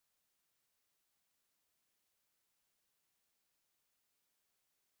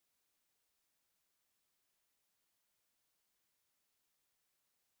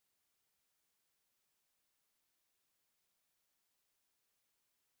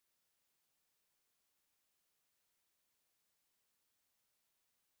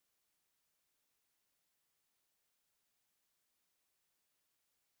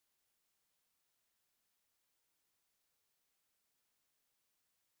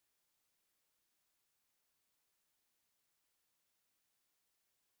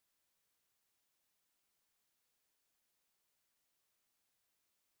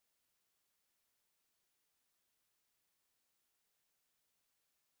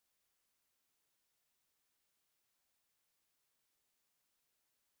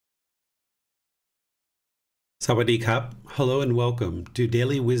Sawadee Kap. Hello and welcome to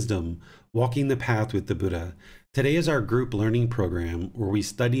Daily Wisdom, Walking the Path with the Buddha. Today is our group learning program where we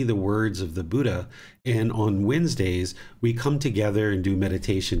study the words of the Buddha, and on Wednesdays we come together and do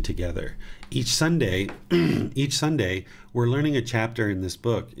meditation together. Each Sunday, we're learning a chapter in this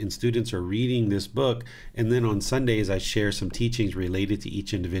book, and students are reading this book, and then on Sundays I share some teachings related to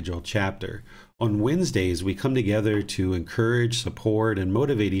each individual chapter. On Wednesdays, we come together to encourage, support, and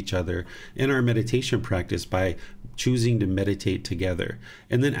motivate each other in our meditation practice by choosing to meditate together.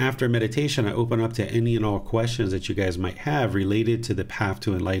 And then after meditation, I open up to any and all questions that you guys might have related to the path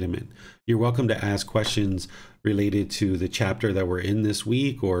to enlightenment. You're welcome to ask questions related to the chapter that we're in this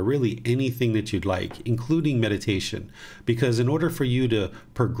week, or really anything that you'd like, including meditation. Because in order for you to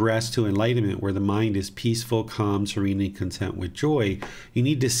progress to enlightenment, where the mind is peaceful, calm, serene, and content with joy, you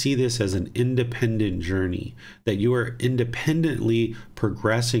need to see this as an independent journey, that you are independently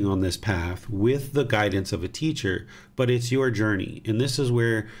progressing on this path with the guidance of a teacher, but it's your journey. And this is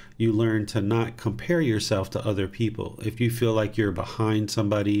where you learn to not compare yourself to other people. If you feel like you're behind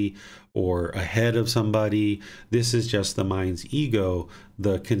somebody or ahead of somebody, this is just the mind's ego,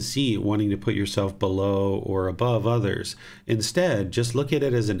 the conceit, wanting to put yourself below or above others. Instead, just look at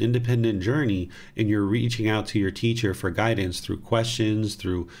it as an independent journey, and you're reaching out to your teacher for guidance through questions,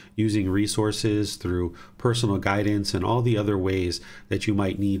 through using resources, through personal guidance, and all the other ways that you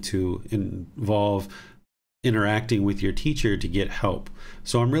might need to involve interacting with your teacher to get help.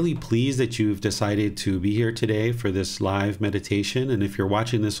 So I'm really pleased that you've decided to be here today for this live meditation. And if you're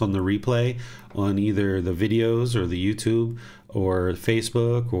watching this on the replay on either the videos or the YouTube or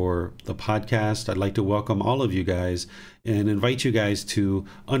Facebook or the podcast, I'd like to welcome all of you guys and invite you guys to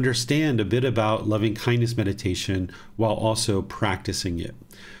understand a bit about loving kindness meditation while also practicing it.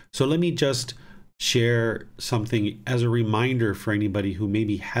 So let me just share something as a reminder for anybody who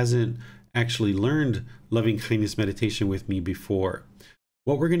maybe hasn't actually learned loving kindness meditation with me before.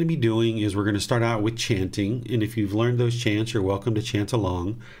 What we're going to be doing is we're going to start out with chanting, and if you've learned those chants, you're welcome to chant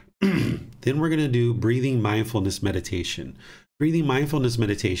along. Then we're going to do breathing mindfulness meditation. Breathing mindfulness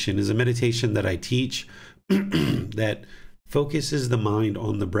meditation is a meditation that I teach that focuses the mind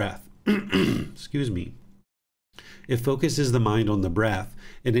on the breath. Excuse me. It focuses the mind on the breath,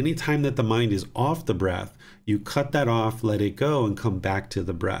 and any time that the mind is off the breath, you cut that off, let it go, and come back to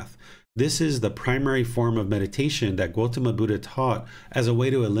the breath. This is the primary form of meditation that Gautama Buddha taught as a way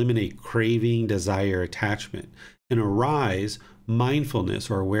to eliminate craving, desire, attachment, and arise mindfulness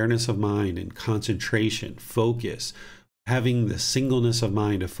or awareness of mind and concentration, focus, having the singleness of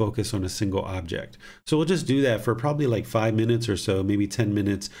mind to focus on a single object. So we'll just do that for probably like 5 minutes or so, maybe 10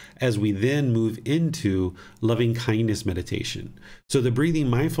 minutes, as we then move into loving kindness meditation. So the breathing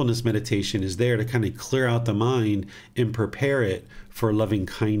mindfulness meditation is there to kind of clear out the mind and prepare it for loving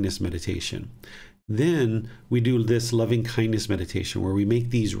kindness meditation. Then we do this loving kindness meditation where we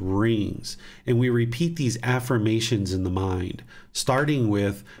make these rings and we repeat these affirmations in the mind, starting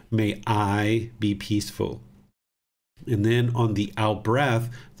with, may I be peaceful. And then on the out breath,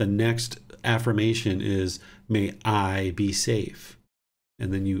 the next affirmation is, may I be safe.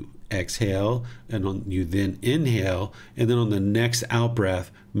 And then you exhale, and you then inhale, and then on the next out breath,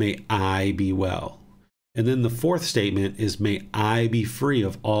 may I be well. And then the fourth statement is, may I be free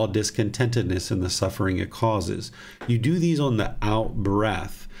of all discontentedness and the suffering it causes. You do these on the out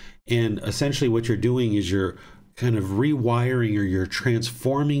breath, and essentially what you're doing is you're kind of rewiring, or you're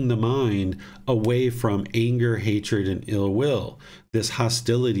transforming the mind away from anger, hatred, and ill will, this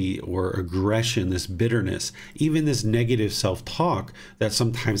hostility or aggression, this bitterness, even this negative self-talk that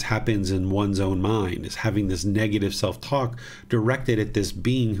sometimes happens in one's own mind, is having this negative self-talk directed at this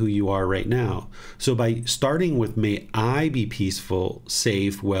being who you are right now. So by starting with, may I be peaceful,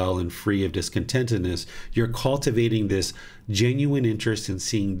 safe, well, and free of discontentedness, you're cultivating this genuine interest in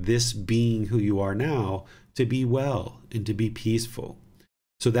seeing this being who you are now to be well and to be peaceful.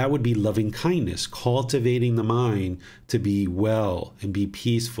 So that would be loving kindness, cultivating the mind to be well and be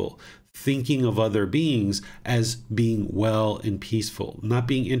peaceful, thinking of other beings as being well and peaceful, not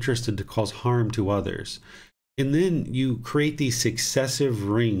being interested to cause harm to others. And then you create these successive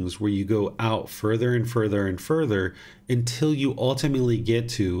rings where you go out further and further and further until you ultimately get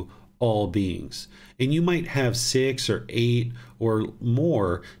to all beings. And you might have 6 or 8 or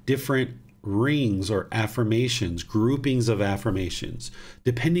more different rings or affirmations, groupings of affirmations,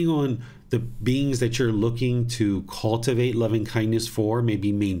 depending on the beings that you're looking to cultivate loving kindness for.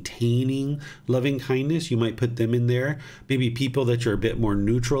 Maybe maintaining loving kindness, you might put them in there. Maybe people that you're a bit more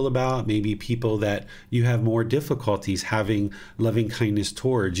neutral about, maybe people that you have more difficulties having loving kindness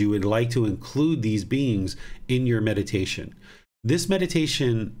towards. You would like to include these beings in your meditation. This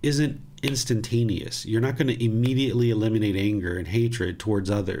meditation isn't instantaneous. You're not going to immediately eliminate anger and hatred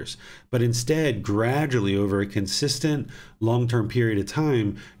towards others, but instead, gradually over a consistent long-term period of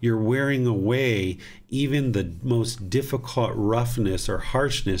time, you're wearing away even the most difficult roughness or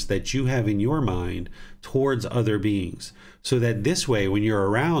harshness that you have in your mind towards other beings. So that this way, when you're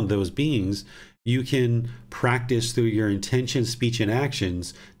around those beings, you can practice through your intention, speech, and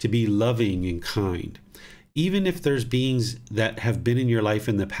actions to be loving and kind. Even if there's beings that have been in your life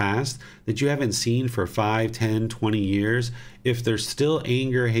in the past that you haven't seen for 5, 10, 20 years, if there's still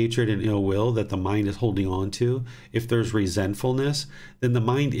anger, hatred, and ill will that the mind is holding on to, if there's resentfulness, then the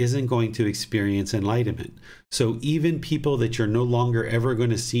mind isn't going to experience enlightenment. So even people that you're no longer ever going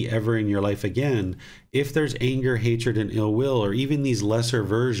to see ever in your life again, if there's anger, hatred, and ill will, or even these lesser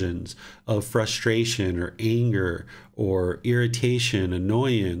versions of frustration or anger or irritation,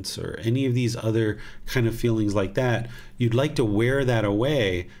 annoyance, or any of these other kind of feelings like that, you'd like to wear that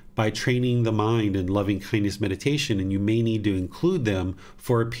away by training the mind in loving kindness meditation, and you may need to include them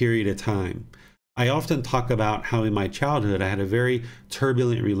for a period of time. I often talk about how in my childhood I had a very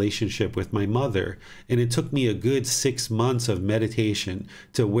turbulent relationship with my mother, and it took me a good 6 months of meditation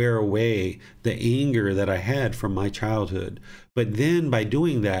to wear away the anger that I had from my childhood. But then by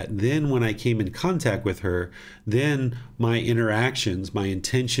doing that, then when I came in contact with her, then my interactions, my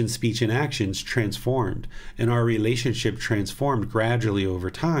intention, speech, and actions transformed, and our relationship transformed gradually over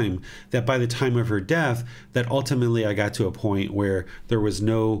time, that by the time of her death, that ultimately I got to a point where there was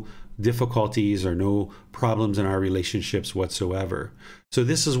no difficulties or no problems in our relationships whatsoever. So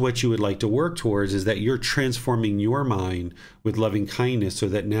this is what you would like to work towards, is that you're transforming your mind with loving kindness so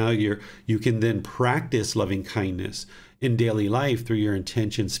that now you can then practice loving kindness in daily life through your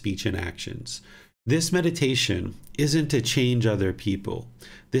intention, speech, and actions. This meditation isn't to change other people.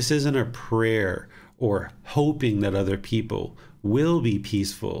 This isn't a prayer or hoping that other people will be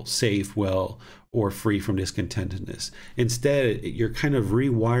peaceful, safe, well, or free from discontentedness. Instead, you're kind of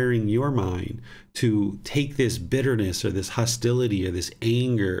rewiring your mind to take this bitterness or this hostility or this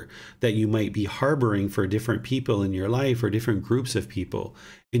anger that you might be harboring for different people in your life or different groups of people,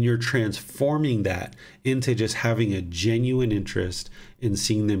 and you're transforming that into just having a genuine interest in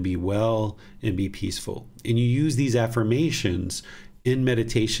seeing them be well and be peaceful. And you use these affirmations in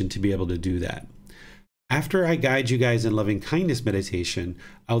meditation to be able to do that. After I guide you guys in loving kindness meditation,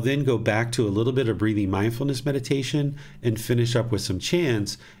 I'll then go back to a little bit of breathing mindfulness meditation and finish up with some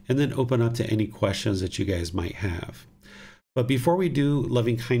chants, and then open up to any questions that you guys might have. But before we do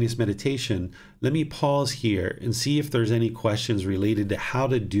loving kindness meditation, let me pause here and see if there's any questions related to how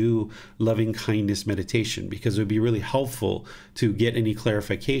to do loving kindness meditation, because it would be really helpful to get any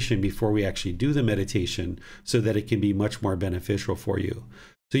clarification before we actually do the meditation so that it can be much more beneficial for you.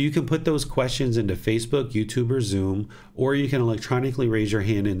 So you can put those questions into Facebook, YouTube, or Zoom, or you can electronically raise your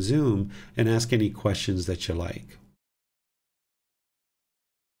hand in Zoom and ask any questions that you like.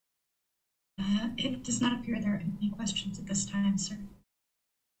 It does not appear there are any questions at this time, sir.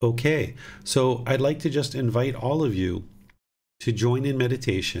 Okay, so I'd like to just invite all of you to join in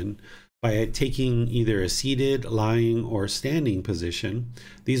meditation by taking either a seated, lying, or standing position.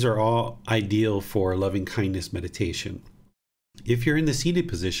 These are all ideal for loving kindness meditation. If you're in the seated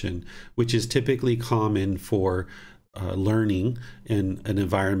position, which is typically common for learning in an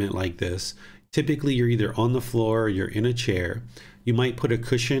environment like this, typically you're either on the floor or you're in a chair. You might put a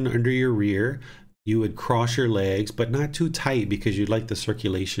cushion under your rear. You would cross your legs, but not too tight because you'd like the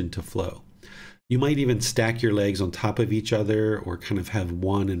circulation to flow. You might even stack your legs on top of each other or kind of have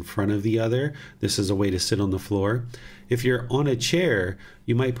one in front of the other. This is a way to sit on the floor. If you're on a chair,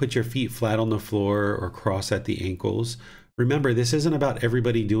 you might put your feet flat on the floor or cross at the ankles. Remember, this isn't about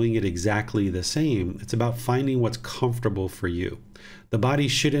everybody doing it exactly the same. It's about finding what's comfortable for you. The body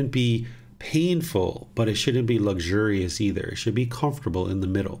shouldn't be painful, but it shouldn't be luxurious either. It should be comfortable in the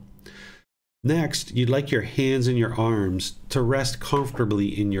middle. Next, you'd like your hands and your arms to rest comfortably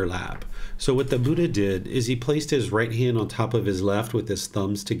in your lap. So what the Buddha did is he placed his right hand on top of his left with his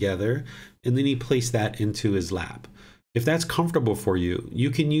thumbs together, and then he placed that into his lap. If that's comfortable for you,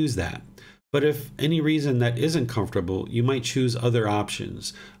 you can use that. But if any reason that isn't comfortable, you might choose other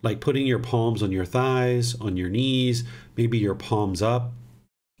options, like putting your palms on your thighs, on your knees, maybe your palms up.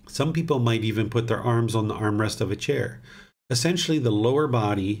 Some people might even put their arms on the armrest of a chair. Essentially, the lower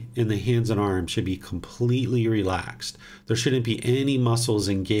body and the hands and arms should be completely relaxed. There shouldn't be any muscles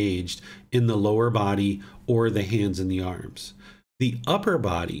engaged in the lower body or the hands and the arms. The upper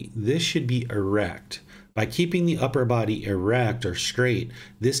body, this should be erect. By keeping the upper body erect or straight,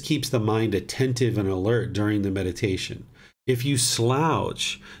 this keeps the mind attentive and alert during the meditation. If you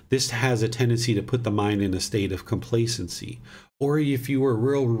slouch, this has a tendency to put the mind in a state of complacency. Or if you were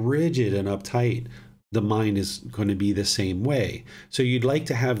real rigid and uptight, the mind is going to be the same way. So you'd like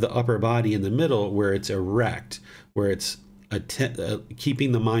to have the upper body in the middle where it's erect, where it's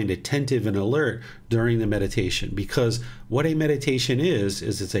keeping the mind attentive and alert during the meditation. Because what a meditation is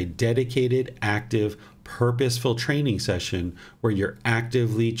it's a dedicated, active, purposeful training session where you're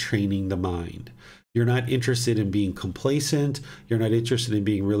actively training the mind. You're not interested in being complacent. You're not interested in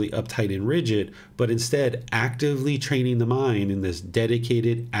being really uptight and rigid, but instead actively training the mind in this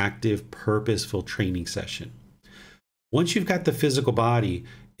dedicated, active, purposeful training session. Once you've got the physical body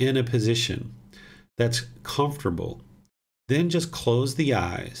in a position that's comfortable, then just close the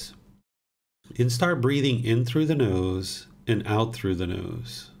eyes and start breathing in through the nose and out through the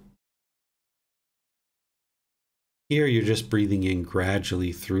nose. Here you're just breathing in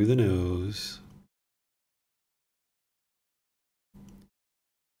gradually through the nose.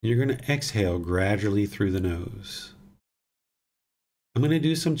 You're going to exhale gradually through the nose. I'm going to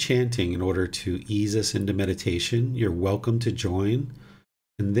do some chanting in order to ease us into meditation. You're welcome to join,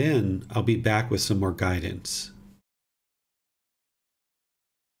 and then I'll be back with some more guidance.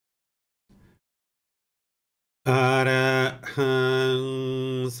 Arahang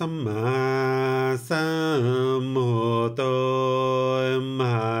Samma Sambuddho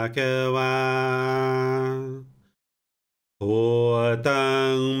Bhagava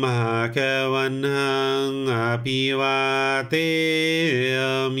Bhutang Bhagavanang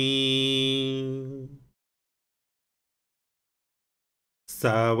Abhivadeyami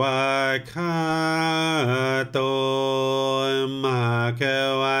Savakato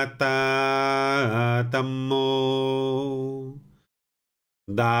Bhagavata Dhammo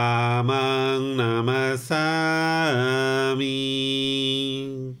Dhammang Namasami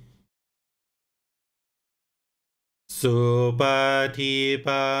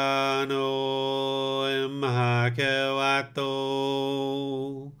Supatipano Bhagavato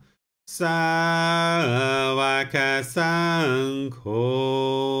Savaka Sangho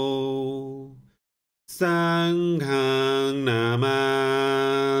Sanghang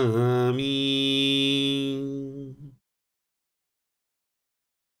Namami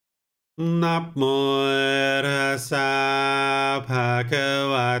Namo Tassa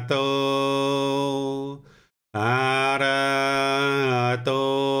Bhagavato Arahato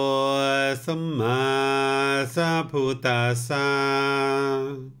Samma Sambuddhassa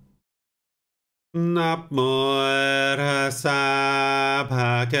Namo Tassa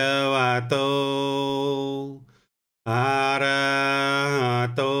Bhagavato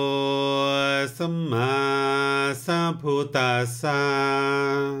Arahato Samma Sambuddhassa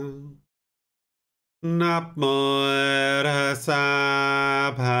Namo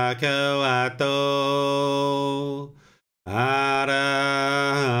Tassa Bhagavato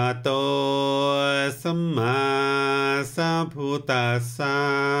Arahato Samma Sambuddhassa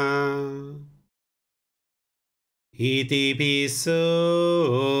Iti piso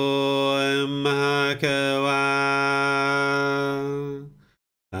Bhagava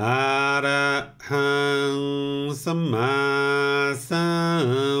Arahang Samma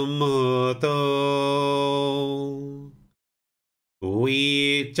Sambuddho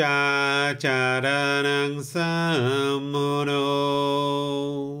Vicacaranang Sambuddho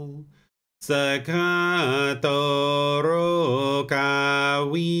Sakhato Rokavito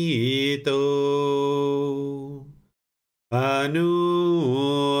Anutero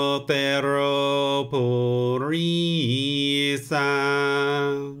Purisa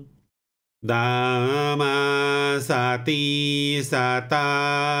Dhamma Sati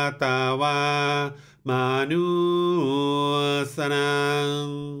Satatawa Manusanang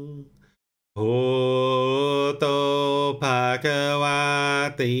Bhoto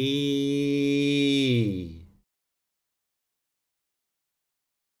Bhagavati.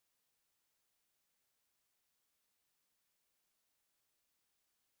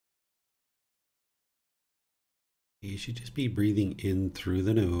 You should just be breathing in through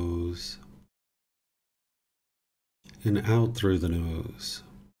the nose and out through the nose.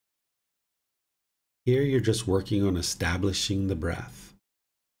 Here you're just working on establishing the breath.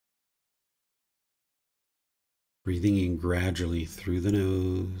 Breathing in gradually through the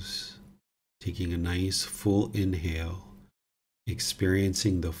nose, taking a nice full inhale,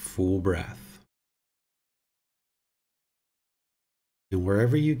 experiencing the full breath. And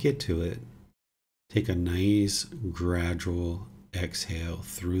wherever you get to it, take a nice gradual exhale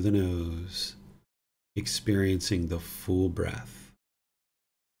through the nose, experiencing the full breath.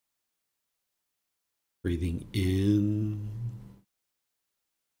 Breathing in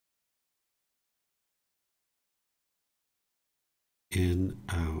in,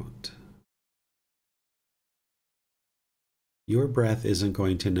 out. Your breath isn't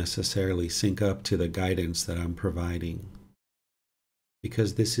going to necessarily sync up to the guidance that I'm providing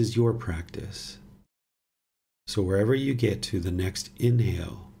because this is your practice. So wherever you get to the next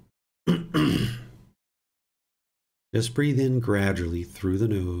inhale, just breathe in gradually through the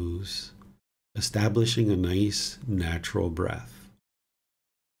nose, establishing a nice natural breath.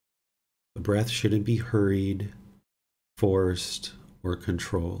 The breath shouldn't be hurried, forced, or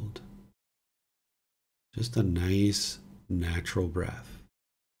controlled. Just a nice natural breath.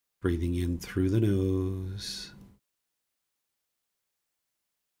 Breathing in through the nose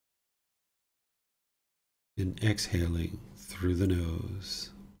and exhaling through the nose.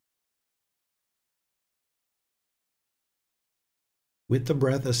 With the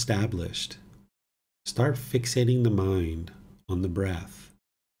breath established, start fixating the mind on the breath,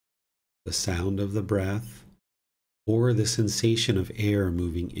 the sound of the breath, or the sensation of air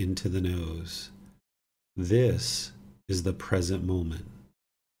moving into the nose. This is the present moment.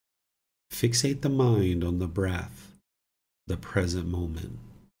 Fixate the mind on the breath, the present moment.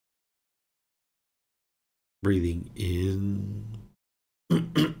 Breathing in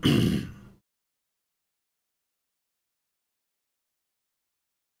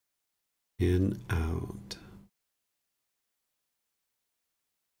and out.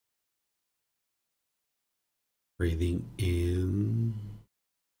 Breathing in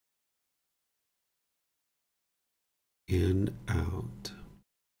and out.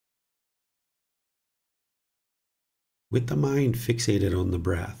 With the mind fixated on the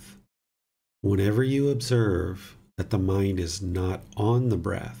breath, whenever you observe that the mind is not on the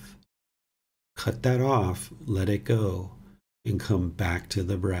breath, cut that off, let it go, and come back to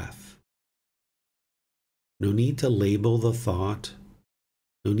the breath. No need to label the thought.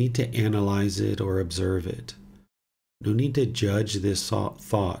 No need to analyze it or observe it. No need to judge this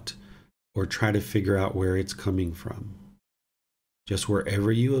thought or try to figure out where it's coming from. Just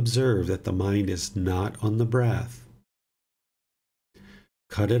wherever you observe that the mind is not on the breath,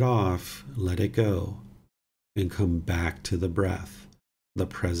 cut it off, let it go, and come back to the breath, the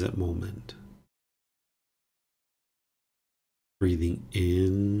present moment. Breathing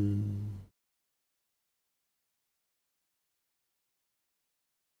in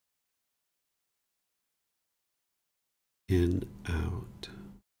and out.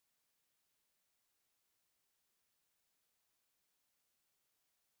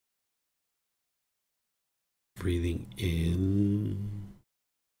 Breathing in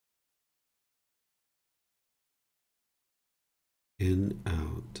and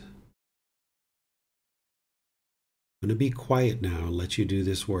out. I'm going to be quiet now and let you do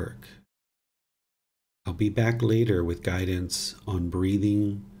this work. I'll be back later with guidance on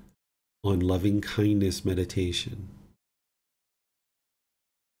breathing, on loving kindness meditation.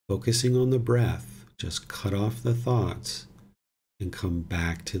 Focusing on the breath, just cut off the thoughts and come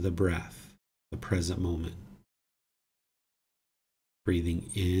back to the breath, the present moment. Breathing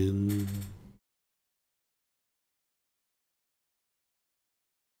in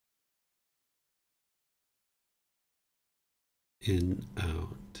and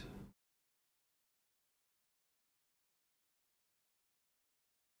out.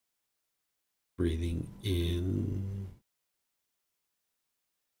 Breathing in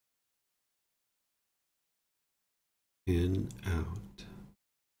and out.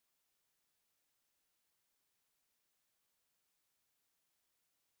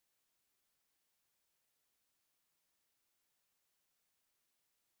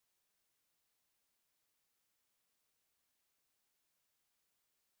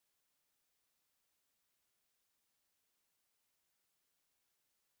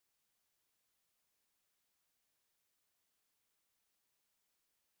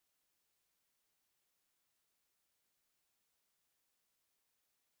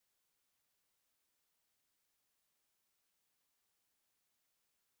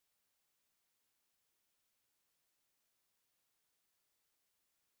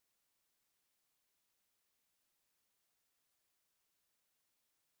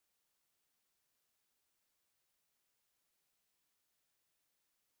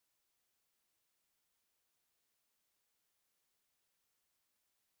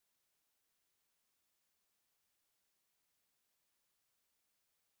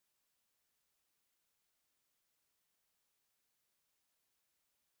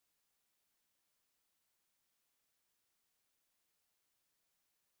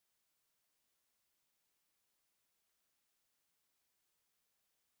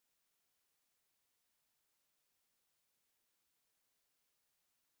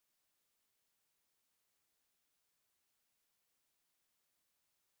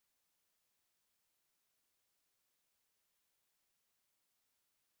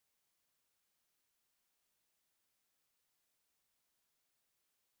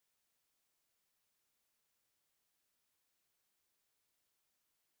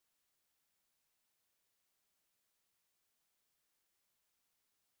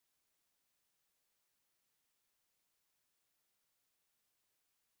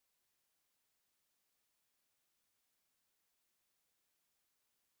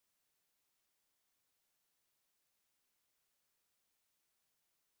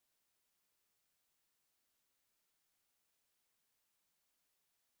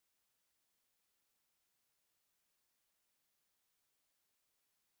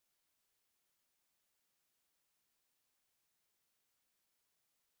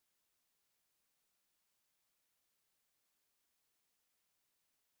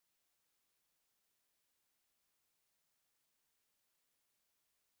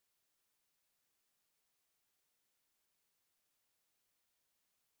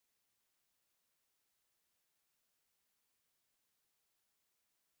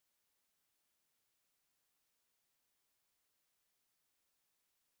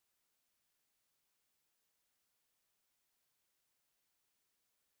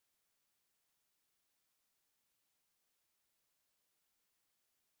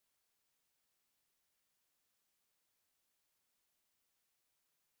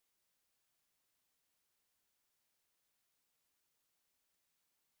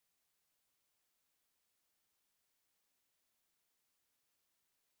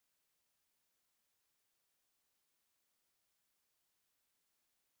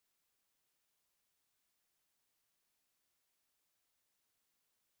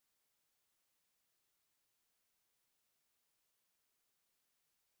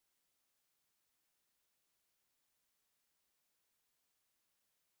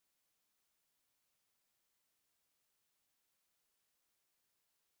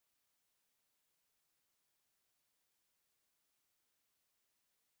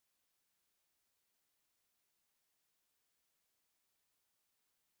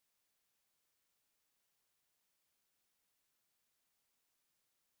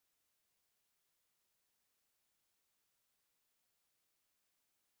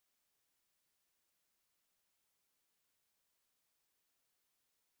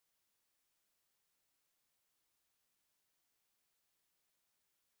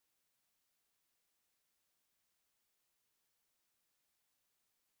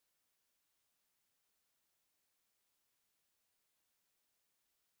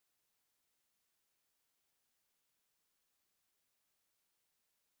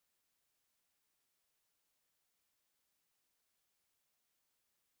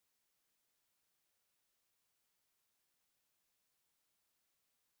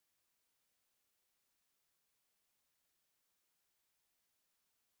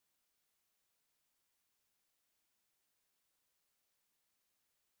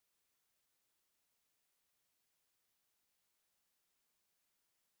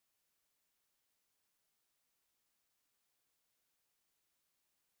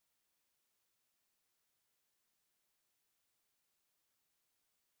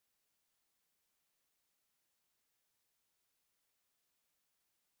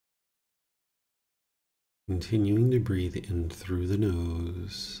 Continuing to breathe in through the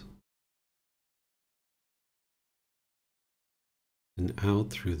nose and out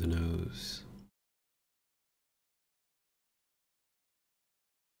through the nose.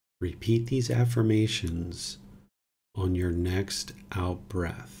 Repeat these affirmations on your next out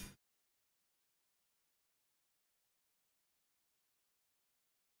breath.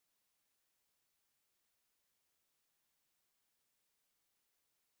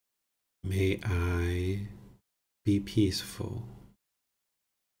 May I be peaceful.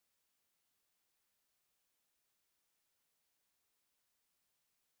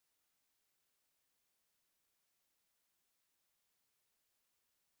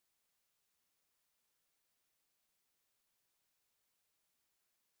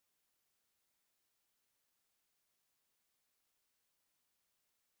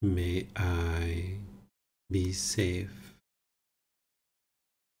 May I be safe.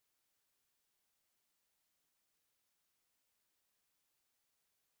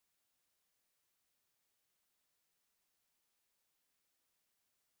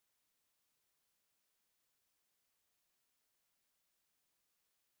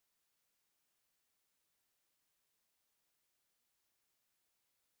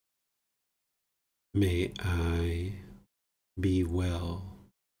 May I be well.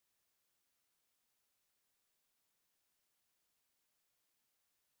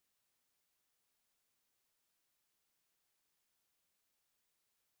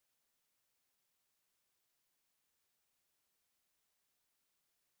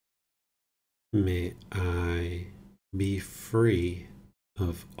 May I be free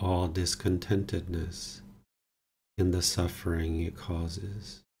of all discontentedness and the suffering it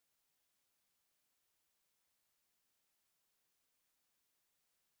causes.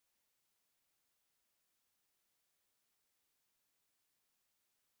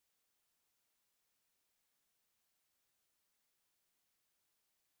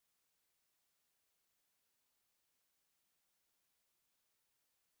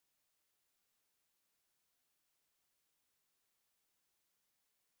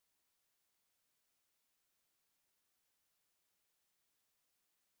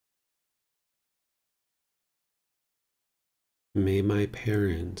 May my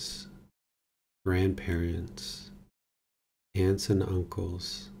parents, grandparents, aunts and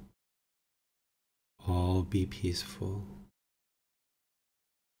uncles all be peaceful.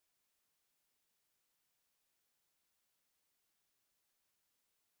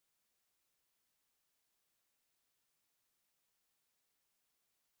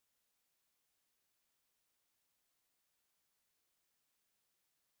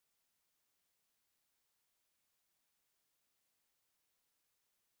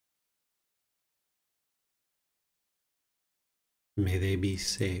 May they be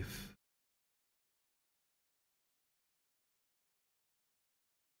safe.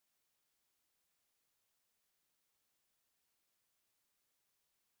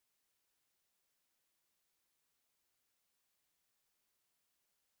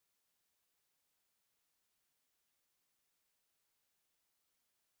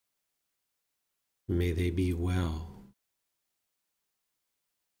 May they be well.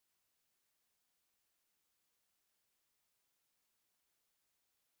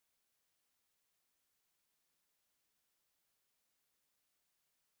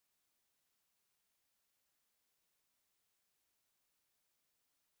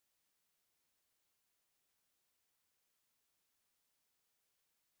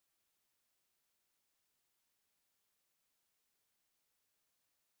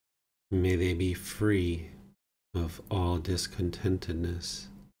 May they be free of all discontentedness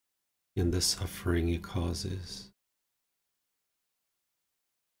and the suffering it causes.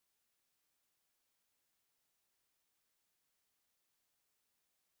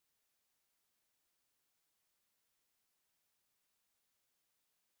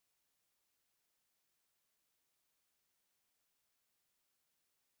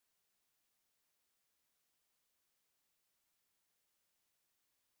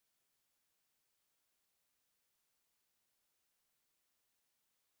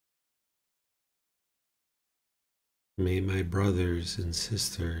 May my brothers and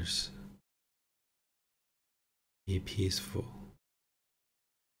sisters be peaceful.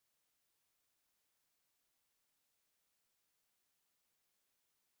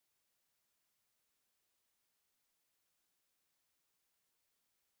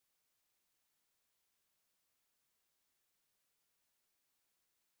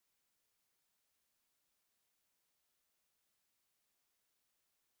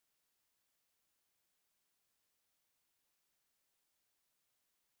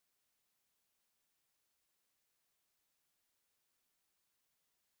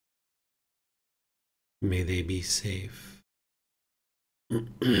 May they be safe.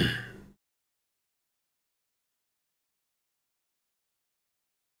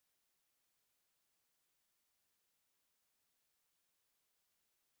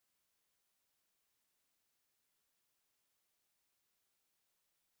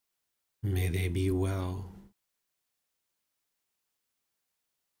 May they be well.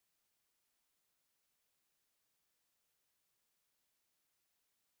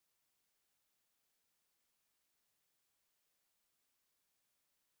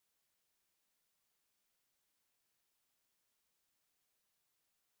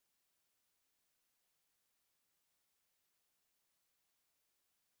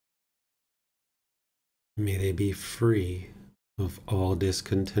 May they be free of all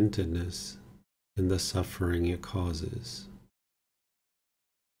discontentedness and the suffering it causes.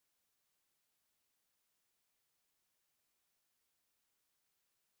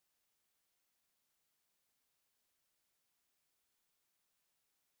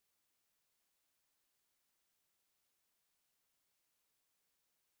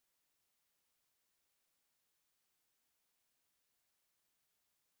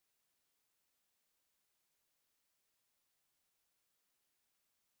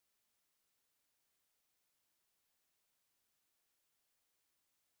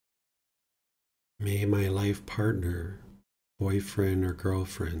 May my life partner, boyfriend or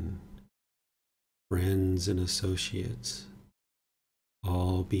girlfriend, friends and associates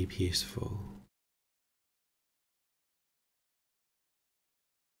all be peaceful.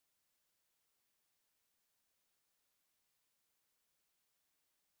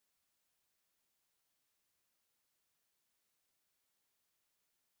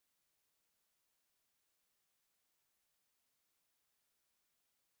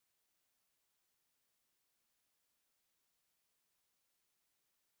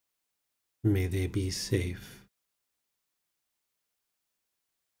 May they be safe.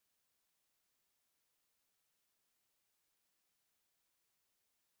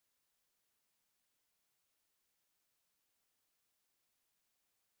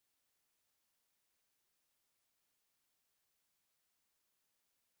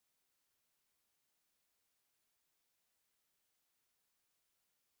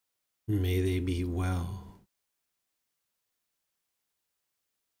 May they be well.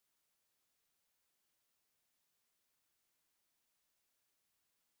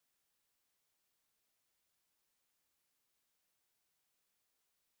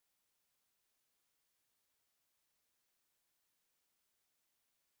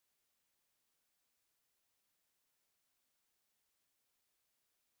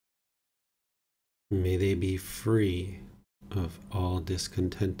 May they be free of all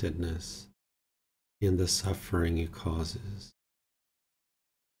discontentedness and the suffering it causes.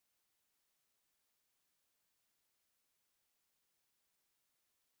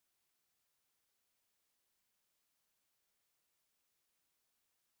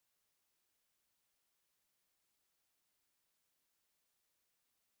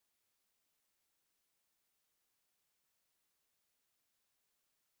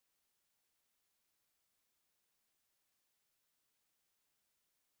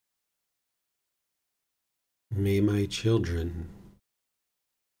 May my children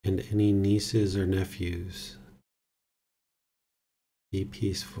and any nieces or nephews be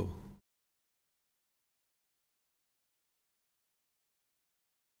peaceful.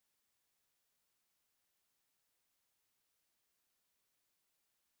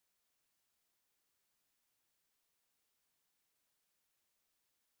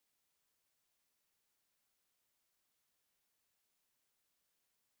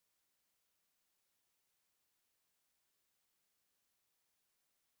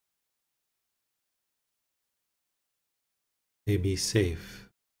 May be safe.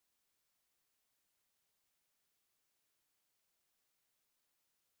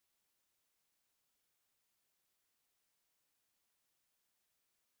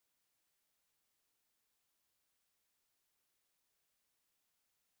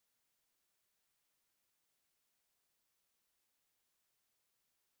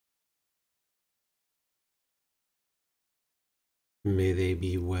 May they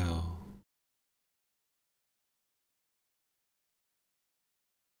be well.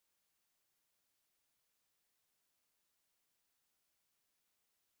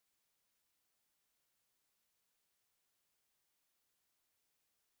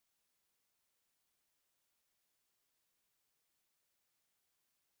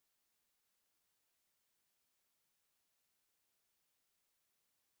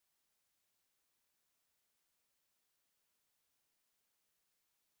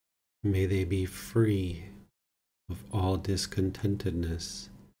 May they be free of all discontentedness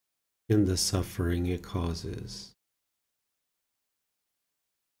and the suffering it causes.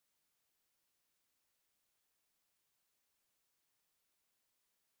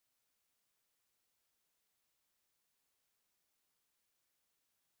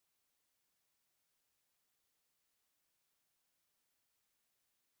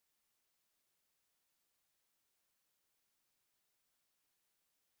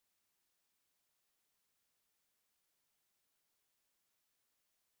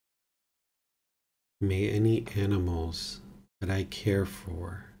 May any animals that I care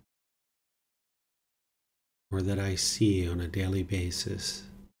for or that I see on a daily basis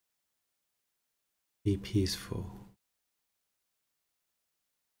be peaceful.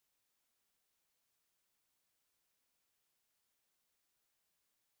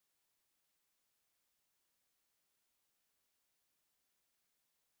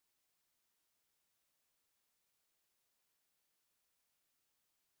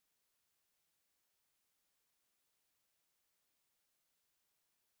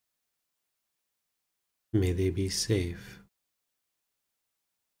 May they be safe.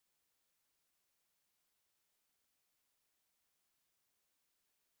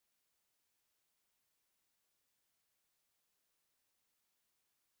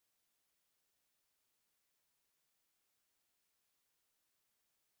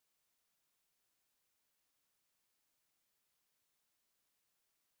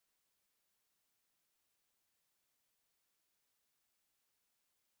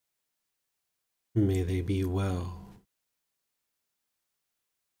 May they be well.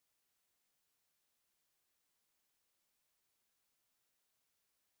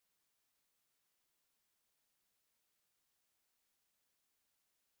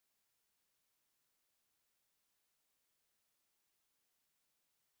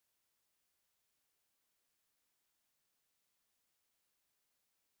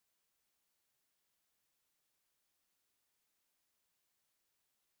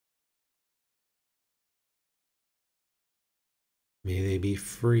 May they be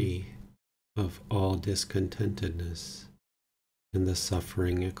free of all discontentedness and the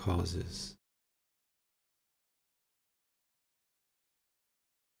suffering it causes.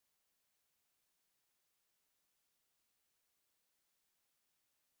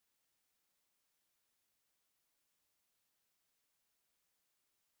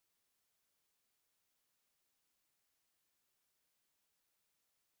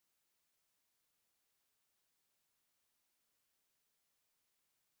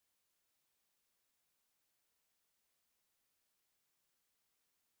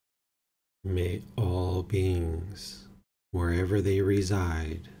 May all beings, wherever they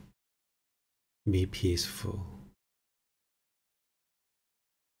reside, be peaceful.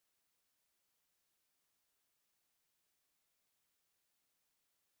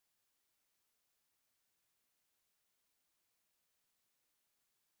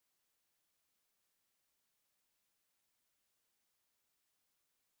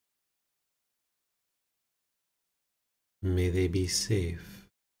 May they be safe.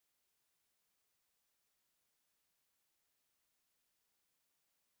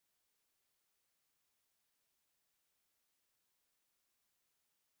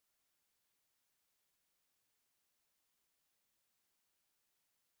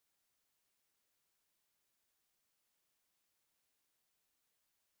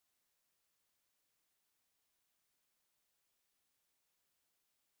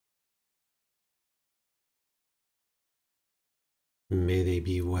 May they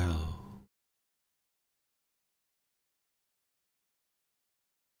be well.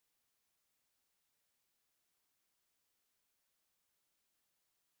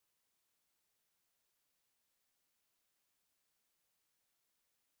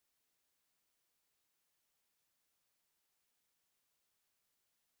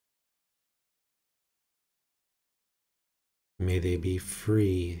 May they be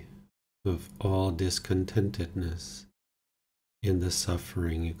free of all discontentedness and the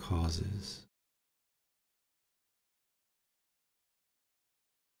suffering it causes.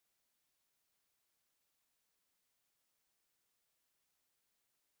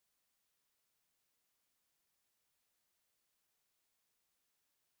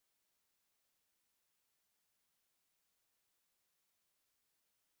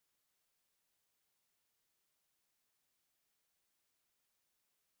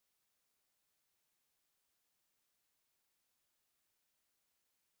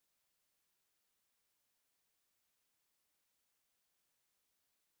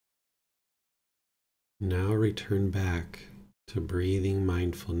 Now return back to breathing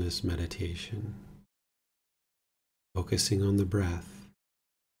mindfulness meditation, focusing on the breath,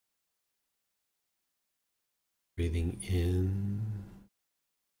 breathing in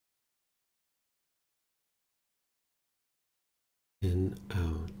and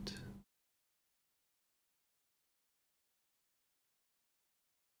out.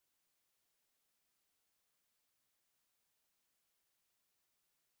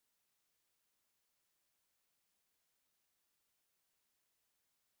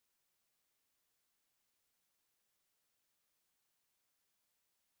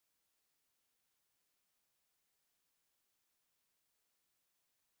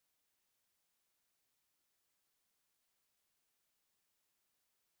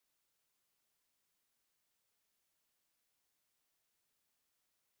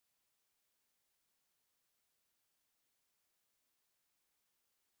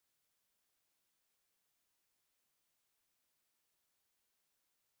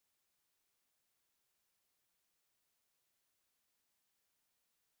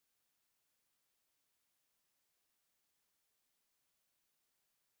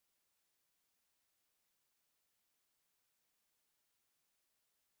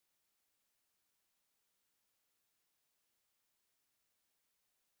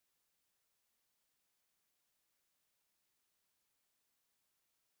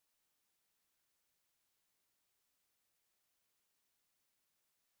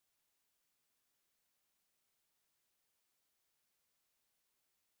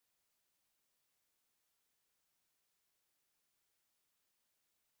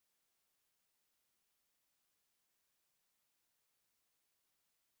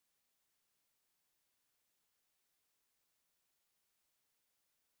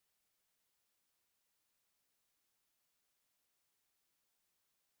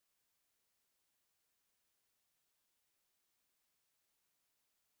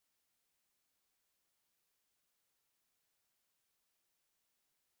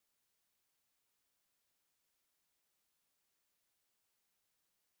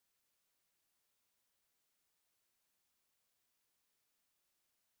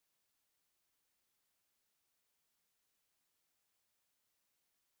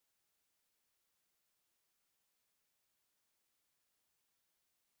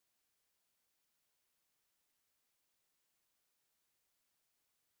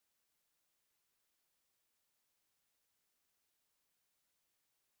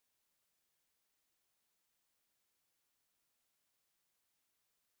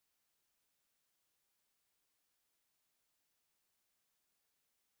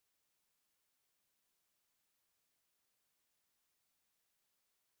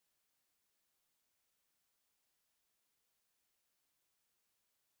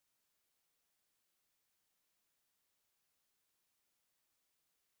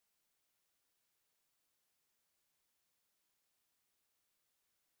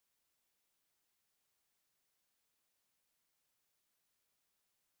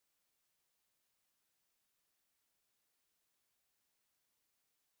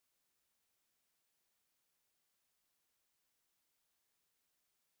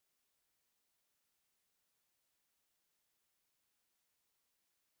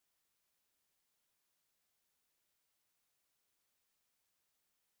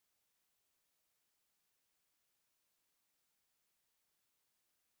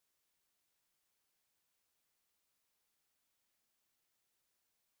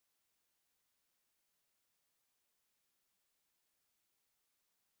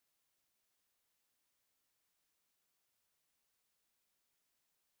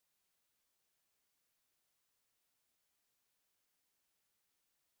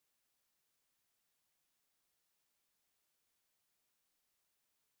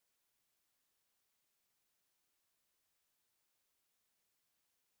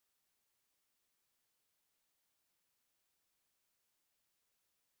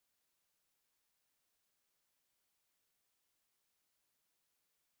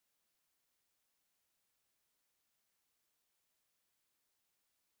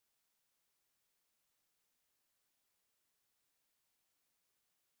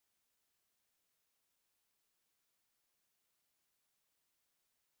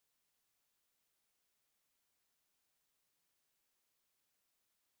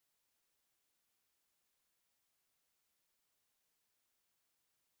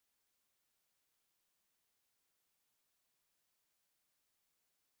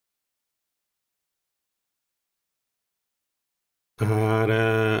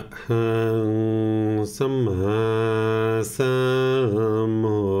 Arahang Samma Sambuddho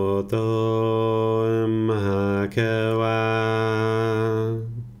Bhagava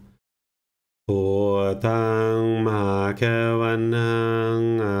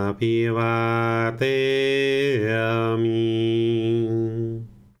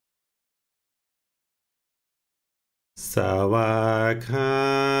สวากขา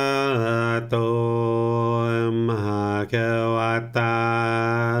โตมหะเกวัตตา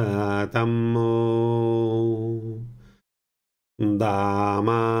ธัมโมธัม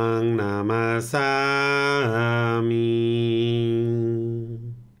มังนามัสสามิ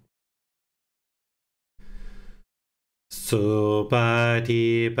สุปฏิ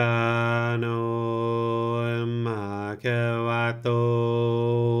ปันโนภะคะวะโต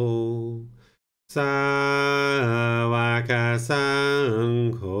สาวกสัง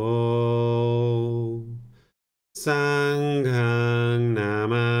โฆสังฆังนา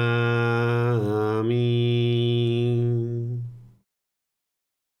มามิ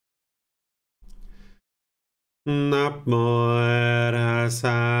นะโมตัสส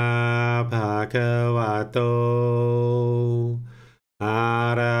ะภะคะวะโตอะ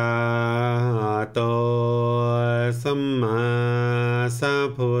ระหะโตสัมมาสัม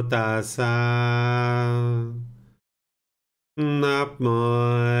พุทธัสสะนะโม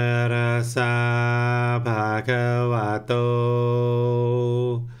ตัสสะภะคะวะโต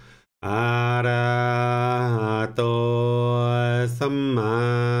อะระหะโตสัมมา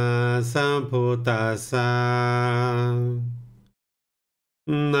สัมพุทธัสสะ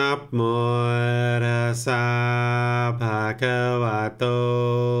นะโมตัสสะภะคะวะโต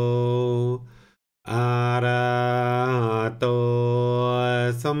อะระหะโต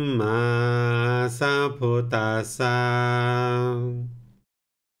สัมมาสัมพุทธัสสะ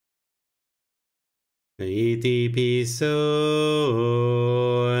อิติปิโส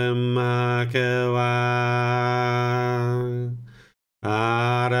ภะคะวะอะ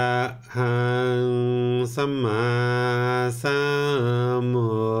ระหังสัมมาสัม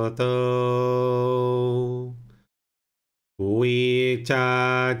พุทโธวิชา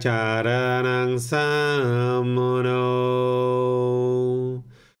จารณังสัมมุโน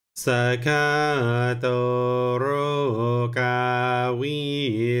สกขาโตโรกาวิ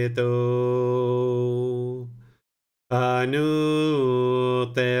โตอนุ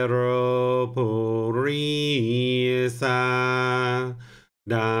เตโรปุริสา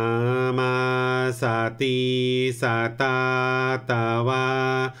ธัมมาสติสัตตาตวา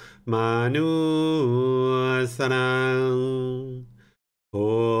มนุสนังโอ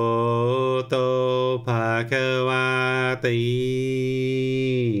โตภะคะวะติ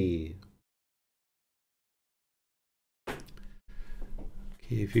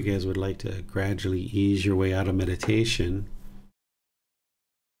If you guys would like to gradually ease your way out of meditation,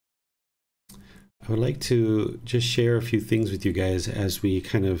 I would like to just share a few things with you guys as we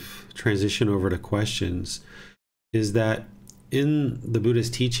kind of transition over to questions. Is that in the Buddha's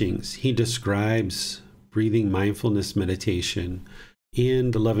teachings, he describes breathing mindfulness meditation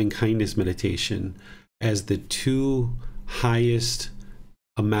and the loving kindness meditation as the two highest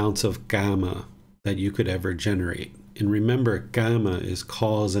amounts of gamma that you could ever generate. And remember, gamma is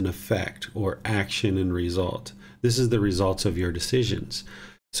cause and effect, or action and result. This is the results of your decisions.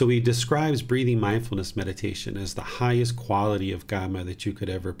 So he describes breathing mindfulness meditation as the highest quality of gamma that you could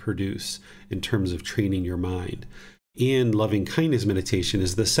ever produce in terms of training your mind. And loving kindness meditation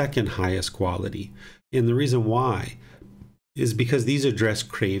is the second highest quality. And the reason why is because these address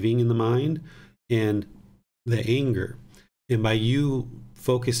craving in the mind and the anger. And by you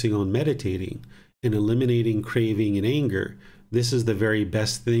focusing on meditating and eliminating craving and anger, this is the very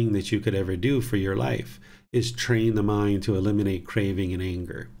best thing that you could ever do for your life, is train the mind to eliminate craving and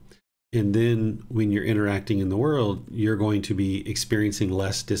anger. And then when you're interacting in the world, you're going to be experiencing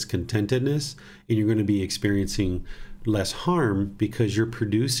less discontentedness, and you're going to be experiencing less harm because you're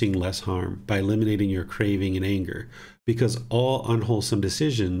producing less harm by eliminating your craving and anger. Because all unwholesome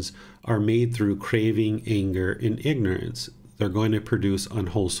decisions are made through craving, anger, and ignorance. They're going to produce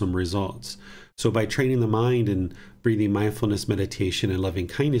unwholesome results. So by training the mind and breathing mindfulness meditation and loving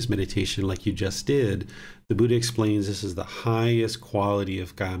kindness meditation like you just did, the Buddha explains this is the highest quality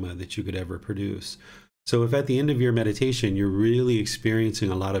of gamma that you could ever produce. So if at the end of your meditation you're really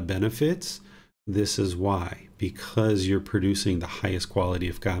experiencing a lot of benefits, this is why, because you're producing the highest quality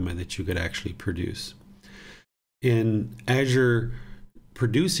of gamma that you could actually produce. And as you're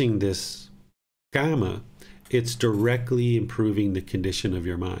producing this gamma, it's directly improving the condition of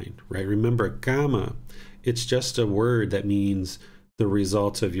your mind, right? Remember, gamma, it's just a word that means the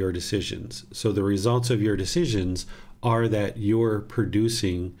results of your decisions. So the results of your decisions are that you're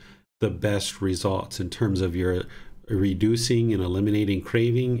producing the best results in terms of your reducing and eliminating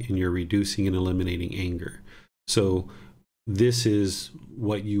craving, and you're reducing and eliminating anger. So this is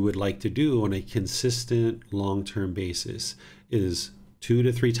what you would like to do on a consistent long-term basis, is 2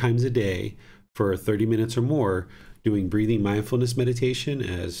 to 3 times a day for 30 minutes or more, doing breathing mindfulness meditation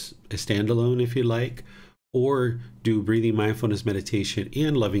as a standalone if you like, or do breathing mindfulness meditation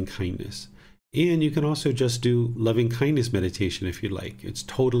and loving kindness. And you can also just do loving kindness meditation if you like. It's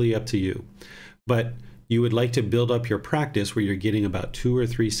totally up to you. But you would like to build up your practice where you're getting about 2 or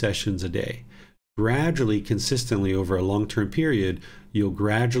 3 sessions a day. Gradually, consistently over a long-term period, you'll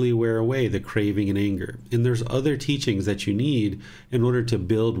gradually wear away the craving and anger. And there's other teachings that you need in order to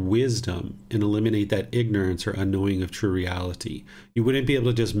build wisdom and eliminate that ignorance or unknowing of true reality. You wouldn't be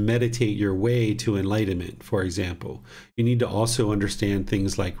able to just meditate your way to enlightenment, for example. You need to also understand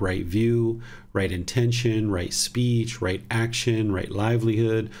things like right view, right intention, right speech, right action, right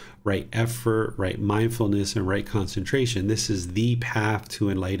livelihood, right effort, right mindfulness, and right concentration. This is the path to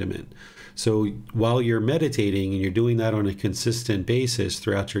enlightenment. So while you're meditating and you're doing that on a consistent basis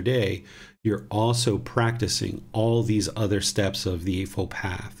throughout your day, you're also practicing all these other steps of the Eightfold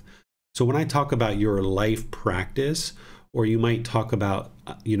Path. So when I talk about your life practice, or you might talk about,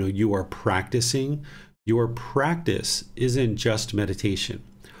 you are practicing, your practice isn't just meditation.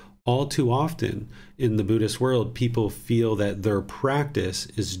 All too often in the Buddhist world, people feel that their practice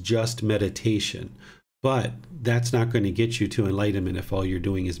is just meditation. But that's not going to get you to enlightenment if all you're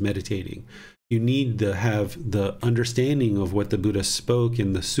doing is meditating. You need to have the understanding of what the Buddha spoke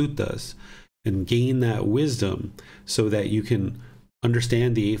in the suttas and gain that wisdom so that you can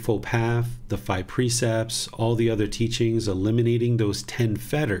understand the Eightfold Path, the 5 precepts, all the other teachings, eliminating those 10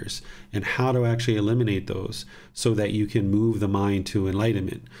 fetters and how to actually eliminate those so that you can move the mind to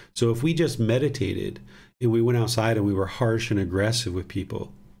enlightenment. So if we just meditated and we went outside and we were harsh and aggressive with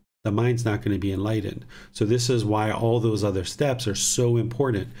people, the mind's not going to be enlightened. So this is why all those other steps are so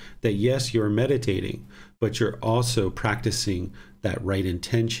important, that yes, you're meditating, but you're also practicing that right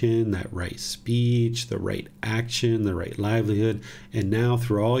intention, that right speech, the right action, the right livelihood. And now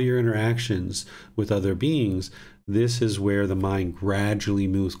through all your interactions with other beings, this is where the mind gradually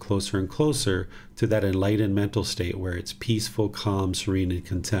moves closer and closer to that enlightened mental state where it's peaceful, calm, serene, and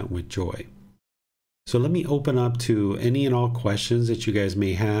content with joy. So let me open up to any and all questions that you guys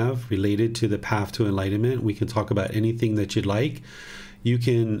may have related to the path to enlightenment. We can talk about anything that you'd like. You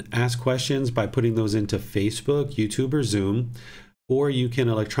can ask questions by putting those into Facebook, YouTube, or Zoom, or you can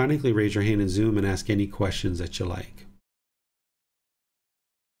electronically raise your hand in Zoom and ask any questions that you like.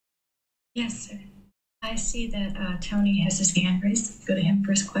 Yes, sir. I see that Tony has his hand raised. Go to him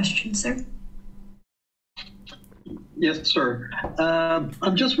for his question, sir. Yes, sir.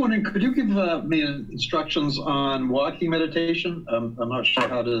 I'm just wondering, could you give me instructions on walking meditation? I'm not sure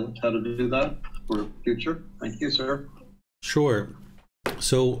how to do that for future. Thank you, sir. Sure.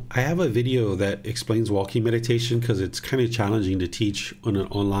 So I have a video that explains walking meditation because it's kind of challenging to teach on an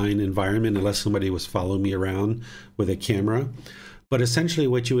online environment unless somebody was following me around with a camera. But essentially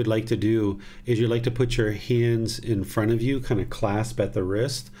what you would like to do is you'd like to put your hands in front of you, kind of clasp at the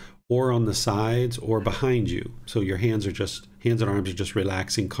wrist, or on the sides or behind you. So your hands and arms are just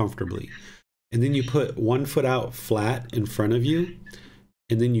relaxing comfortably. And then you put one foot out flat in front of you,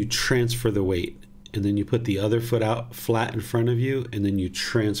 and then you transfer the weight. And then you put the other foot out flat in front of you, and then you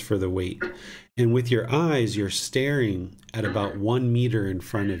transfer the weight. And with your eyes, you're staring at about 1 meter in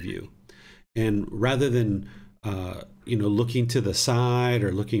front of you. And rather than looking to the side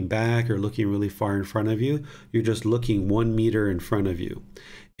or looking back or looking really far in front of you, you're just looking 1 meter in front of you.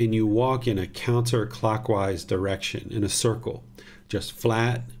 And you walk in a counterclockwise direction in a circle, just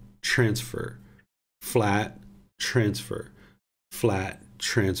flat, transfer, flat, transfer, flat,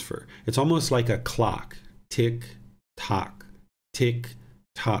 transfer. It's almost like a clock, tick, tock, tick,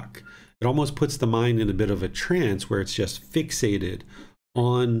 tock. It almost puts the mind in a bit of a trance where it's just fixated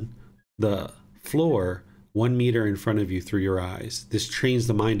on the floor 1 meter in front of you through your eyes. This trains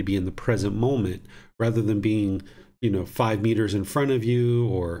the mind to be in the present moment rather than being 5 meters in front of you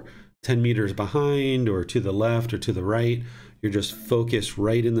or 10 meters behind or to the left or to the right. You're just focused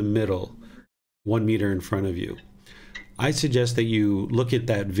right in the middle, 1 meter in front of you. I suggest that you look at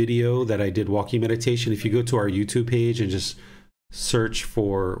that video that I did walking meditation. If you go to our YouTube page and just search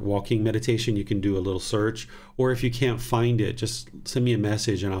for walking meditation, you can do a little search. Or if you can't find it, just send me a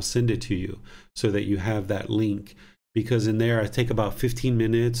message and I'll send it to you so that you have that link. Because in there, I take about 15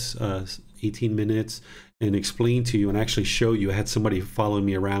 minutes, 18 minutes and explain to you and actually show you. I had somebody following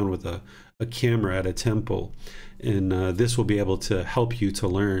me around with a camera at a temple. And this will be able to help you to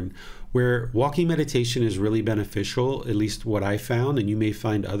learn. Where walking meditation is really beneficial, at least what I found, and you may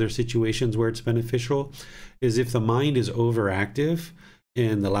find other situations where it's beneficial, is if the mind is overactive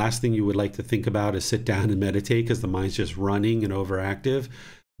and the last thing you would like to think about is sit down and meditate because the mind's just running and overactive,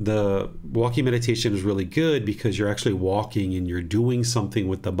 The walking meditation is really good because you're actually walking and you're doing something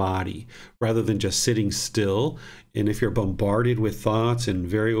with the body rather than just sitting still. And if you're bombarded with thoughts and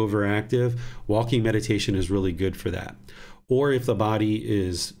very overactive, walking meditation is really good for that. Or if the body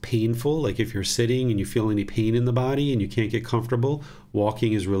is painful, like if you're sitting and you feel any pain in the body and you can't get comfortable,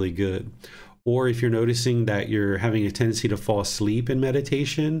 walking is really good. Or if you're noticing that you're having a tendency to fall asleep in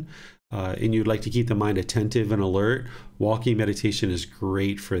meditation, and you'd like to keep the mind attentive and alert, walking meditation is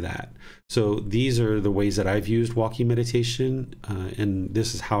great for that. So these are the ways that I've used walking meditation, and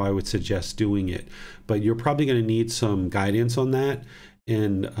this is how I would suggest doing it. But you're probably going to need some guidance on that.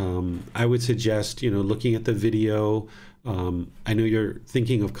 And I would suggest, looking at the video. I know you're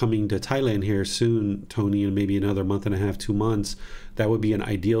thinking of coming to Thailand here soon, Tony, in maybe another month and a half, 2 months. That would be an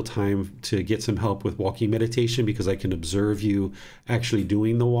ideal time to get some help with walking meditation because I can observe you actually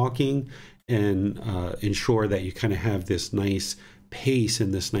doing the walking and ensure that you kind of have this nice pace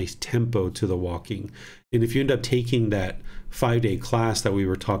and this nice tempo to the walking. And if you end up taking that 5-day class that we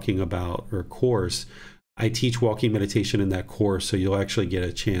were talking about, or course, I teach walking meditation in that course, so you'll actually get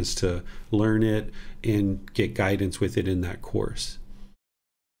a chance to learn it and get guidance with it in that course.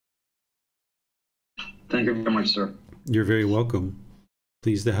 Thank you very much, sir. You're very welcome.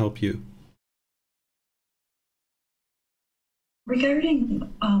 Pleased to help you.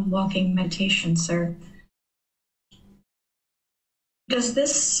 Regarding walking meditation, sir, does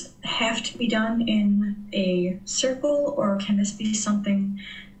this have to be done in a circle, or can this be something?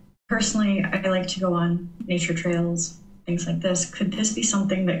 Personally, I like to go on nature trails, things like this. Could this be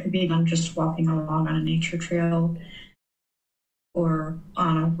something that could be done just walking along on a nature trail or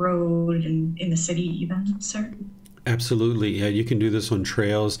on a road in the city even, sir? Absolutely. Yeah, you can do this on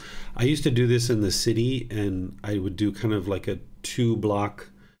trails. I used to do this in the city, and I would do kind of like a 2-block,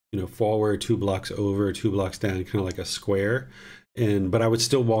 forward, 2 blocks over, 2 blocks down, kind of like a square. But I would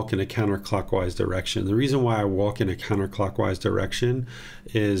still walk in a counterclockwise direction. The reason why I walk in a counterclockwise direction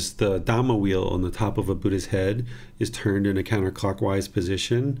is the Dhamma wheel on the top of a Buddha's head is turned in a counterclockwise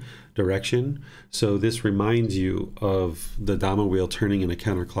direction. So this reminds you of the Dhamma wheel turning in a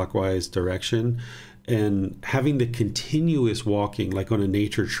counterclockwise direction. And having the continuous walking, like on a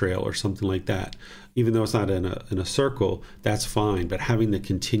nature trail or something like that, even though it's not in a circle, that's fine. But having the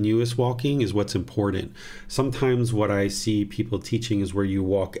continuous walking is what's important. Sometimes what I see people teaching is where you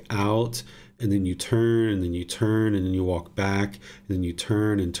walk out and then you turn and then you turn and then you walk back and then you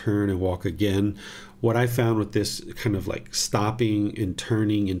turn and walk again. What I found with this kind of like stopping and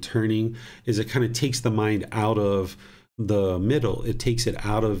turning is it kind of takes the mind out of the middle. It takes it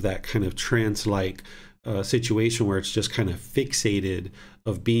out of that kind of trance-like situation where it's just kind of fixated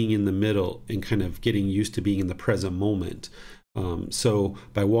of being in the middle and kind of getting used to being in the present moment. So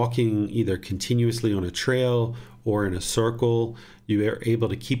by walking either continuously on a trail or in a circle, you are able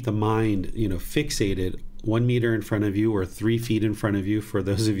to keep the mind, fixated 1 meter in front of you or 3 feet in front of you. For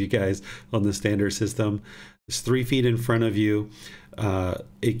those of you guys on the standard system, it's 3 feet in front of you.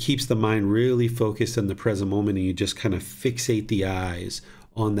 It keeps the mind really focused in the present moment, and you just kind of fixate the eyes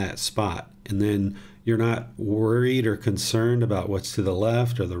on that spot. And then you're not worried or concerned about what's to the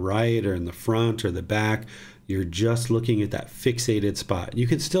left or the right or in the front or the back. You're just looking at that fixated spot. You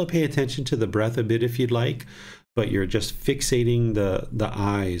can still pay attention to the breath a bit if you'd like, but you're just fixating the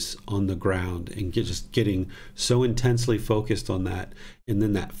eyes on the ground and just getting so intensely focused on that. And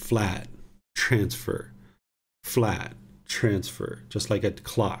then that flat transfer, just like a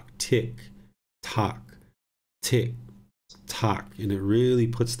clock, tick, tock, tick, tock. And it really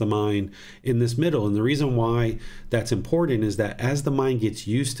puts the mind in this middle. And the reason why that's important is that as the mind gets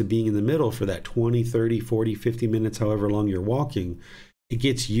used to being in the middle for that 20, 30, 40, 50 minutes, however long you're walking, it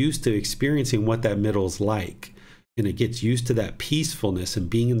gets used to experiencing what that middle's like. And it gets used to that peacefulness and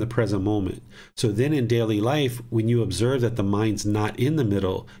being in the present moment. So then in daily life, when you observe that the mind's not in the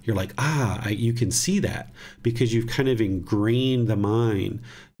middle, you're like, you can see that because you've kind of ingrained the mind.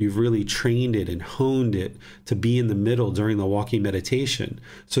 You've really trained it and honed it to be in the middle during the walking meditation,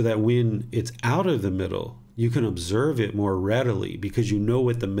 so that when it's out of the middle, you can observe it more readily because you know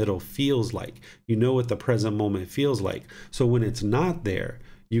what the middle feels like. You know what the present moment feels like. So when it's not there,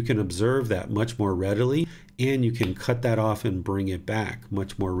 you can observe that much more readily, and you can cut that off and bring it back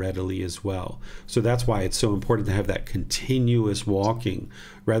much more readily as well. So that's why it's so important to have that continuous walking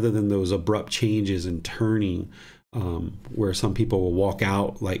rather than those abrupt changes and turning, where some people will walk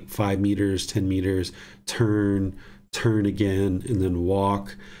out like 5 meters, 10 meters, turn again, and then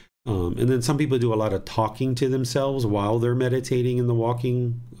walk. And then some people do a lot of talking to themselves while they're meditating in the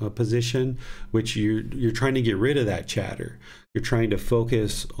walking position, which you're trying to get rid of that chatter. You're trying to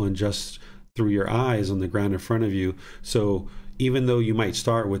focus on just through your eyes on the ground in front of you. So even though you might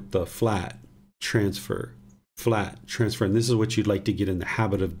start with the flat transfer, and this is what you'd like to get in the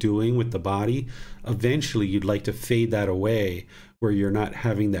habit of doing with the body, eventually you'd like to fade that away, where you're not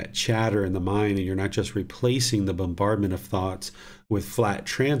having that chatter in the mind and you're not just replacing the bombardment of thoughts with flat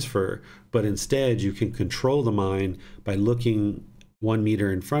transfer, but instead you can control the mind by looking 1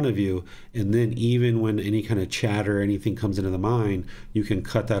 meter in front of you, and then even when any kind of chatter or anything comes into the mind, you can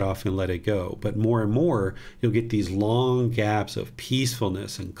cut that off and let it go. But more and more, you'll get these long gaps of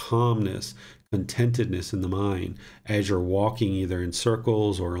peacefulness and calmness, contentedness in the mind as you're walking either in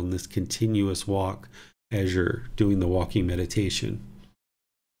circles or on this continuous walk as you're doing the walking meditation.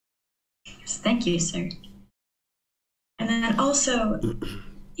 Thank you, sir. And then also,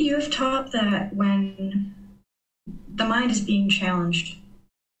 you have taught that when the mind is being challenged,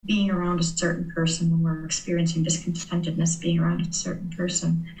 being around a certain person, when we're experiencing discontentedness, being around a certain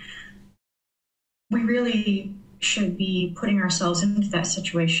person, we really should be putting ourselves into that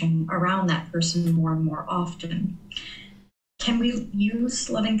situation around that person more and more often. Can we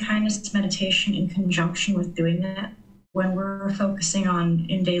use loving kindness meditation in conjunction with doing that? When we're focusing on,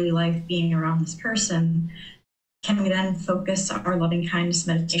 in daily life, being around this person, can we then focus our loving kindness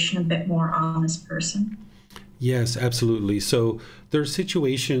meditation a bit more on this person? Yes, absolutely. So there are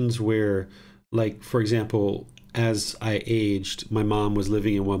situations where, like, for example, as I aged, my mom was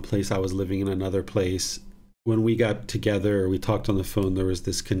living in one place, I was living in another place. When we got together or we talked on the phone, there was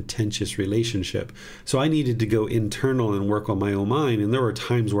this contentious relationship. So I needed to go internal and work on my own mind. And there were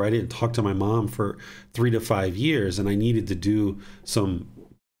times where I didn't talk to my mom for 3 to 5 years, and I needed to do some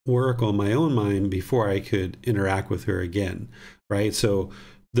work on my own mind before I could interact with her again, right? So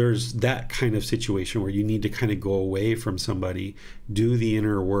there's that kind of situation where you need to kind of go away from somebody, do the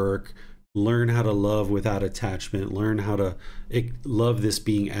inner work, learn how to love without attachment, learn how to love this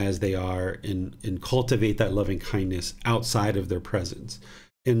being as they are, and cultivate that loving kindness outside of their presence.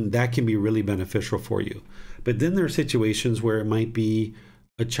 And that can be really beneficial for you. But then there are situations where it might be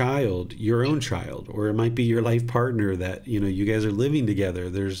a child, your own child, or it might be your life partner that, you guys are living together.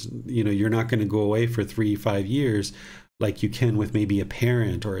 There's, you're not going to go away for 3-5 years like you can with maybe a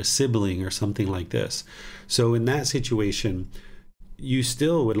parent or a sibling or something like this. So in that situation, you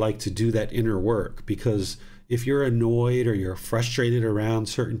still would like to do that inner work, because if you're annoyed or you're frustrated around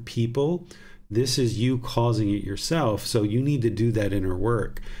certain people, this is you causing it yourself. So you need to do that inner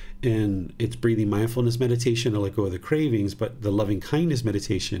work. And it's breathing mindfulness meditation to let go of the cravings, but the loving kindness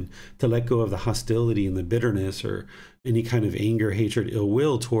meditation to let go of the hostility and the bitterness or any kind of anger, hatred, ill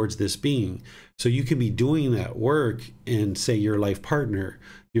will towards this being. So you can be doing that work and say your life partner,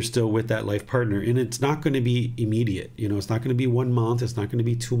 you're still with that life partner, and it's not going to be immediate. It's not going to be 1 month. It's not going to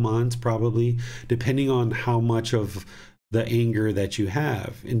be 2 months, probably, depending on how much of the anger that you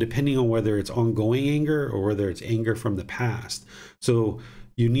have, and depending on whether it's ongoing anger or whether it's anger from the past. So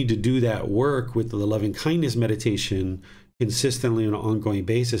you need to do that work with the loving kindness meditation consistently on an ongoing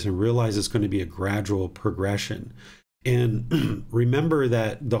basis and realize it's going to be a gradual progression. And remember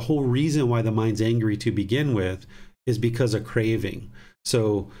that the whole reason why the mind's angry to begin with is because of craving.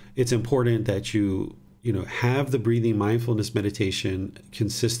 So it's important that you have the breathing mindfulness meditation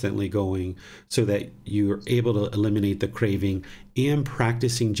consistently going so that you're able to eliminate the craving, and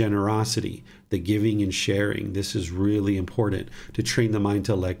practicing generosity, the giving and sharing. This is really important to train the mind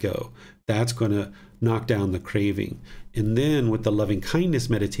to let go. That's going to knock down the craving. And then with the loving kindness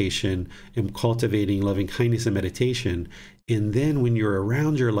meditation and cultivating loving kindness and meditation, and then when you're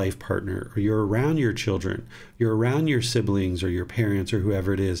around your life partner or you're around your children, you're around your siblings or your parents or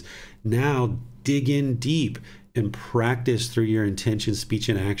whoever it is, now dig in deep and practice through your intention, speech,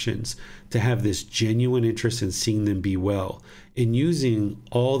 and actions to have this genuine interest in seeing them be well, and using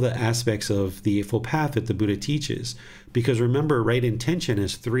all the aspects of the Eightfold Path that the Buddha teaches. Because remember, right intention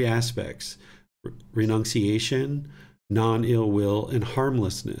has 3 aspects: renunciation, non-ill will, and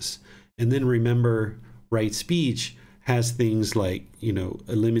harmlessness. And then remember, right speech has things like,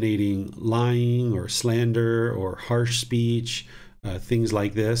 eliminating lying or slander or harsh speech, things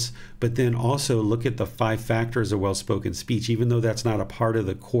like this. But then also look at the 5 factors of well-spoken speech. Even though that's not a part of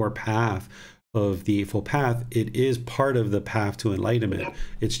the core path of the Eightfold Path, it is part of the path to enlightenment.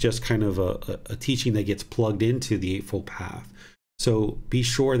 It's just kind of a teaching that gets plugged into the Eightfold Path. So be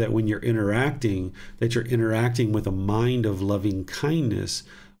sure that when you're interacting, that you're interacting with a mind of loving kindness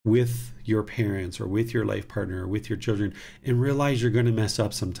with your parents or with your life partner or with your children, and realize you're going to mess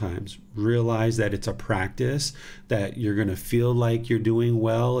up sometimes. Realize that it's a practice, that you're going to feel like you're doing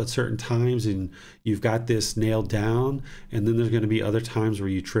well at certain times and you've got this nailed down, and then there's going to be other times where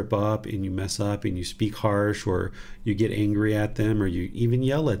you trip up and you mess up and you speak harsh, or you get angry at them, or you even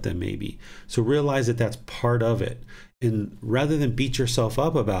yell at them maybe. So realize that that's part of it. And rather than beat yourself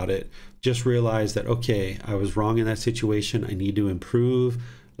up about it, just realize that, okay, I was wrong in that situation. I need to improve.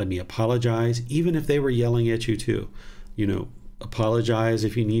 Let me apologize, even if they were yelling at you too. Apologize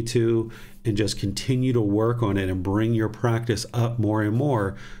if you need to, and just continue to work on it and bring your practice up more and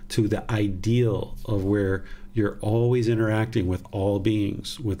more to the ideal of where you're always interacting with all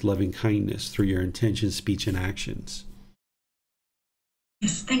beings with loving kindness through your intention, speech, and actions.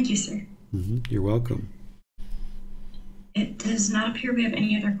 Yes, thank you, sir. You're welcome. It does not appear we have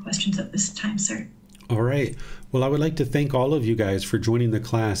any other questions at this time, sir. All right. Well, I would like to thank all of you guys for joining the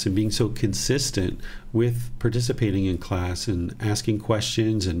class and being so consistent with participating in class and asking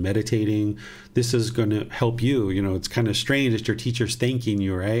questions and meditating. This is going to help you. It's kind of strange that your teacher's thanking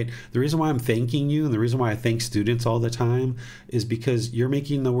you, right? The reason why I'm thanking you and the reason why I thank students all the time is because you're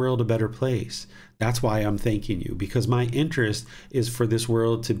making the world a better place. That's why I'm thanking you, because my interest is for this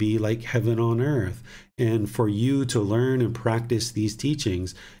world to be like heaven on earth. And for you to learn and practice these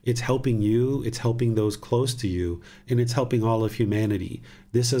teachings, it's helping you, it's helping those close to you, and it's helping all of humanity.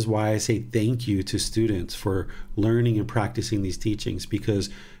 This is why I say thank you to students for learning and practicing these teachings,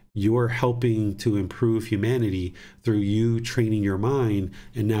 because you're helping to improve humanity through you training your mind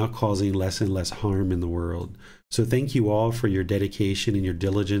and now causing less and less harm in the world. So thank you all for your dedication and your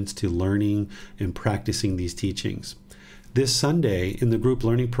diligence to learning and practicing these teachings. This Sunday in the group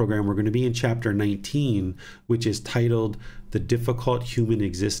learning program, we're going to be in chapter 19, which is titled The Difficult Human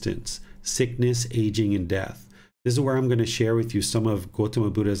Existence, Sickness, Aging, and Death. This is where I'm going to share with you some of Gautama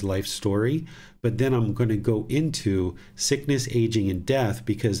Buddha's life story, but then I'm going to go into sickness, aging, and death,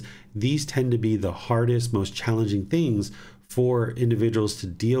 because these tend to be the hardest, most challenging things for individuals to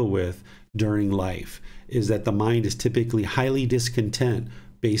deal with during life, is that the mind is typically highly discontent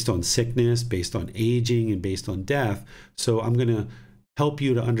based on sickness, based on aging, and based on death. So I'm going to help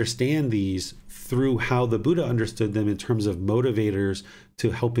you to understand these through how the Buddha understood them in terms of motivators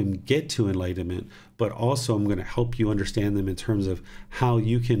to help him get to enlightenment, but also I'm going to help you understand them in terms of how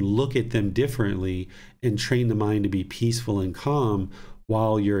you can look at them differently and train the mind to be peaceful and calm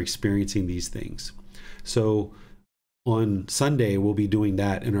while you're experiencing these things. So on Sunday, we'll be doing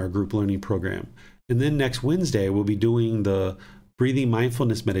that in our group learning program. And then next Wednesday, we'll be doing the breathing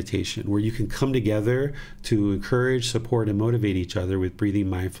mindfulness meditation, where you can come together to encourage, support, and motivate each other with breathing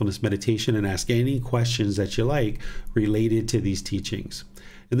mindfulness meditation and ask any questions that you like related to these teachings.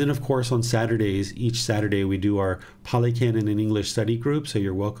 And then, of course, on Saturdays, each Saturday, we do our Pali, Canon, and English study group, so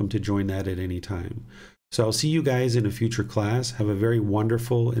you're welcome to join that at any time. So I'll see you guys in a future class. Have a very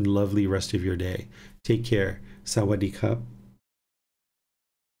wonderful and lovely rest of your day. Take care. Sawadee Krap.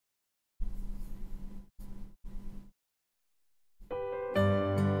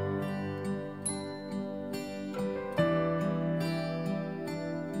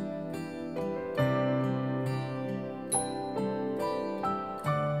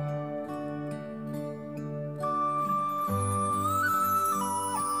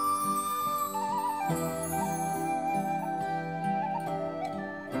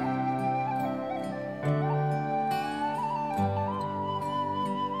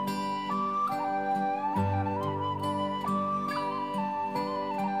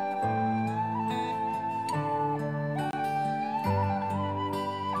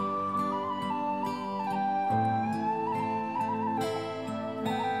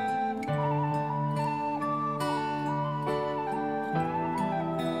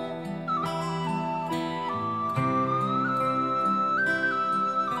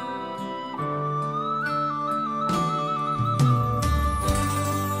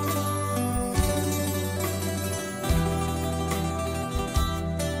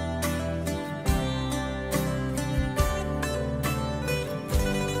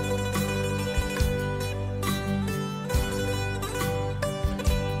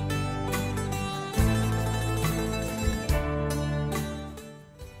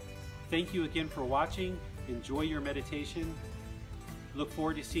 Thank you again for watching. Enjoy your meditation. Look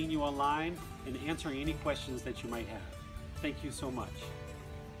forward to seeing you online and answering any questions that you might have. Thank you so much.